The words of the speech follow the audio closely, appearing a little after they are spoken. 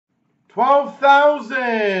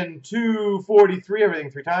12,243.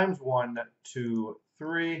 Everything 3 times. 1, 2,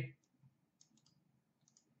 3.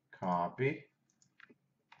 Copy.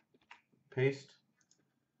 Paste.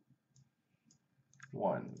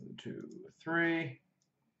 1, 2, 3.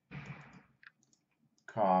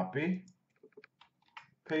 Copy.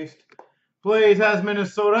 Paste. Blaze has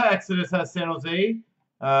Minnesota. Exodus has San Jose.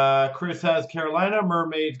 Chris has Carolina.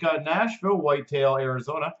 Mermaid's got Nashville. Whitetail,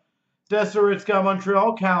 Arizona. Deserit's got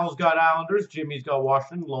Montreal. Cal's got Islanders. Jimmy's got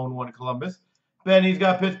Washington. Lone One, Columbus. Benny's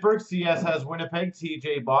got Pittsburgh. CS has Winnipeg.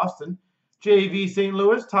 TJ, Boston. JV, St.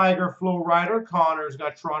 Louis. Tiger, Flow Rider. Connor's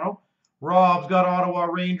got Toronto. Rob's got Ottawa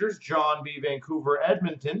Rangers. John B, Vancouver,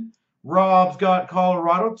 Edmonton. Rob's got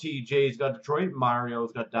Colorado. TJ's got Detroit.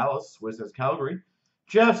 Mario's got Dallas. Swiss has Calgary.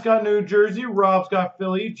 Jeff's got New Jersey. Rob's got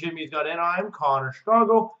Philly. Jimmy's got Anaheim. Connor,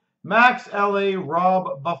 Chicago. Max, LA.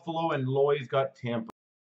 Rob, Buffalo. And Loy's got Tampa.